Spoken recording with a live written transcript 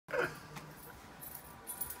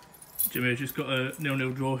Jimmy, just got a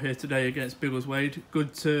 0-0 draw here today against Biggleswade.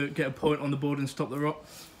 Good to get a point on the board and stop the rot.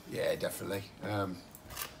 Yeah, definitely.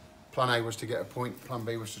 Plan A was to get a point. Plan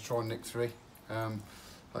B was to try and nick 3. I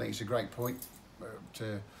think it's a great point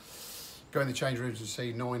to go in the change rooms and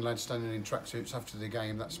see 9 lads standing in tracksuits after the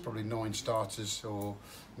game. That's probably 9 starters or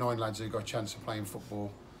 9 lads who got a chance of playing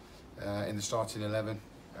football in the starting 11.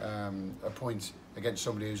 A point against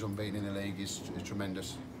somebody who's unbeaten in the league is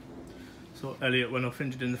tremendous. So Elliot went off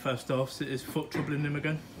injured in the first half. Is his foot troubling him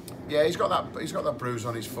again? Yeah, he's got that bruise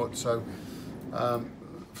on his foot. So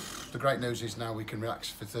the great news is now we can relax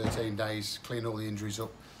for 13 days, clean all the injuries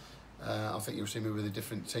up. I think you'll see me with a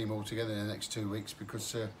different team altogether in the next 2 weeks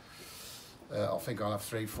because I think I'll have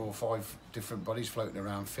 3, 4, 5 different bodies floating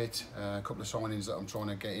around fit. A couple of signings that I'm trying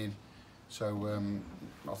to get in. So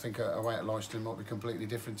I think away at Leicester might be completely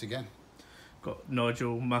different again. Got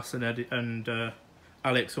Nigel, Mass and Eddie and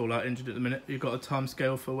Alex all out injured at the minute. You've got a time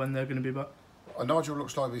scale for when they're going to be back? Nigel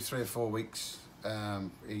looks like it'll be 3 or 4 weeks.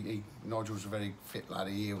 Nigel's a very fit lad,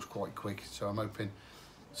 he heals quite quick, so I'm hoping,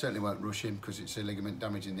 certainly won't rush him because it's a ligament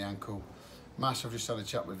damage in the ankle. Mass, I've just had a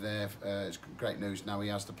chat with there, it's great news now, he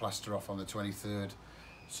has the plaster off on the 23rd,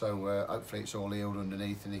 so hopefully it's all healed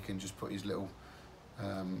underneath and he can just put his little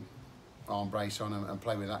arm brace on and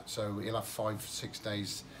play with that, so he'll have 5, 6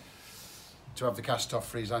 days to have the cast off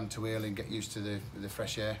for his hand to heal and get used to the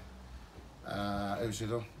fresh air. Who's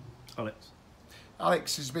the other?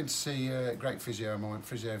 Alex has been to see a great physio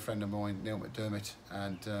friend of mine, Neil McDermott,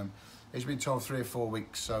 and he's been told 3 or 4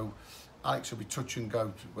 weeks, so Alex will be touch and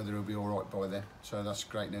go whether he'll be all right by then, so that's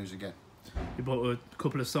great news again. You brought a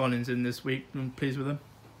couple of signings in this week, I'm pleased with them?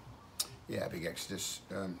 Yeah, big exodus.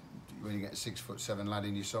 When you get a 6'7" lad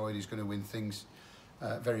in your side, he's going to win things.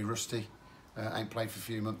 Very rusty, ain't played for a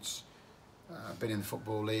few months. Been in the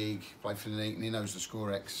Football League, played for the Neaton, he knows the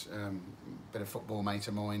Scorex, bit of football mate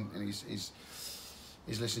of mine, and he's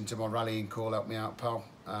listened to my rallying call, help me out pal.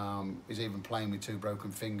 He's even playing with 2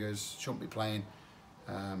 broken fingers, shouldn't be playing,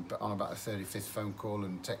 but on about the 35th phone call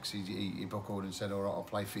and text he buckled and said, all right, I'll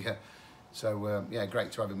play for you. So yeah,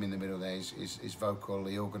 great to have him in the middle there. He's vocal,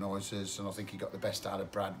 he organises, and I think he got the best out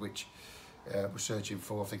of Brad, which we're searching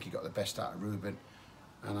for. I think he got the best out of Ruben.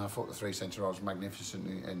 And I thought the 3 centre-halves was magnificent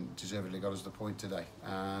and deservedly got us the point today.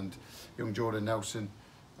 And young Jordan Nelson,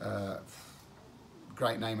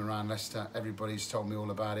 great name around Leicester. Everybody's told me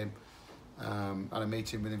all about him. Had a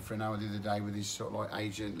meeting with him for an hour the other day with his sort of like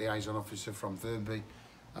agent, liaison officer from Thurnby.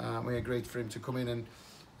 We agreed for him to come in and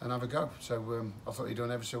have a go. So I thought he'd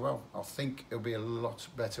done ever so well. I think he'll be a lot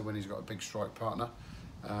better when he's got a big strike partner.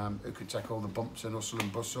 Who can take all the bumps and hustle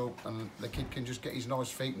and bustle, and the kid can just get his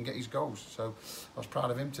nice feet and get his goals. So I was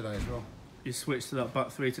proud of him today as well. You switched to that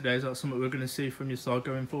back 3 today, is that something we're going to see from your side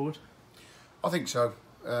going forward? I think so.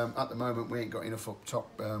 At the moment we ain't got enough up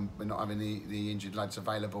top, we're not having the injured lads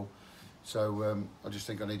available, so I just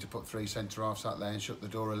think I need to put 3 centre-halves out there and shut the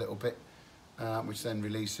door a little bit, which then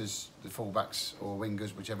releases the full-backs or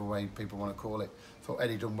wingers, whichever way people want to call it. I thought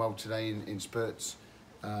Eddie done well today in spurts.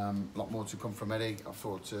 A lot more to come from Eddie. I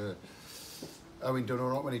thought Owen done all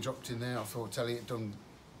right when he dropped in there. I thought Elliot done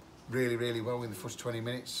really, really well in the first 20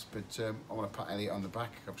 minutes, but I want to pat Elliot on the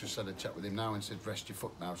back. I've just had a chat with him now and said, rest your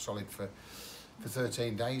foot now, solid for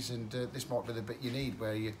 13 days, and this might be the bit you need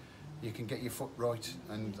where you can get your foot right,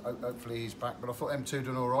 and hopefully he's back. But I thought M2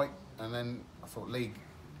 done all right, and then I thought Lee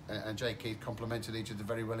and Jay Keith complemented each other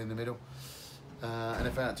very well in the middle. And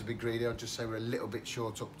if I had to be greedy, I'd just say we're a little bit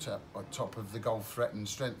short up top of the goal threat and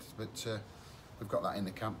strength, but we've got that in the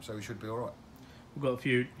camp, so we should be all right. We've got a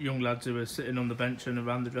few young lads who are sitting on the bench and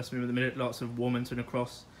around the dressing room at the minute, lots of Warmington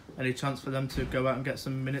across. Any chance for them to go out and get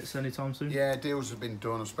some minutes anytime soon? Yeah, deals have been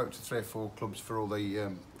done. I spoke to 3 or 4 clubs for all the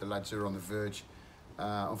lads who are on the verge.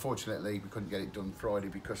 Unfortunately, we couldn't get it done Friday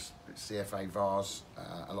because it's the FA Vars.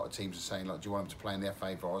 A lot of teams are saying, like, do you want them to play in the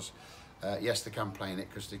FA Vars? Yes, they can play in it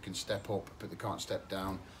because they can step up, but they can't step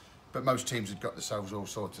down. But most teams had got themselves all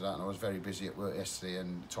sorted out, and I was very busy at work yesterday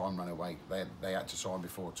and time ran away. They had to sign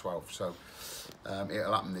before 12, so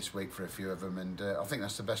it'll happen this week for a few of them, and I think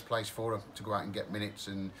that's the best place for them, to go out and get minutes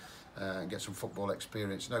and get some football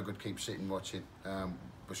experience. No good keep sitting watching.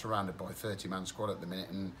 We're surrounded by a 30-man squad at the minute,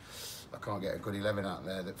 and I can't get a good 11 out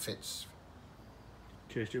there that fits.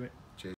 Cheers, Jimmy.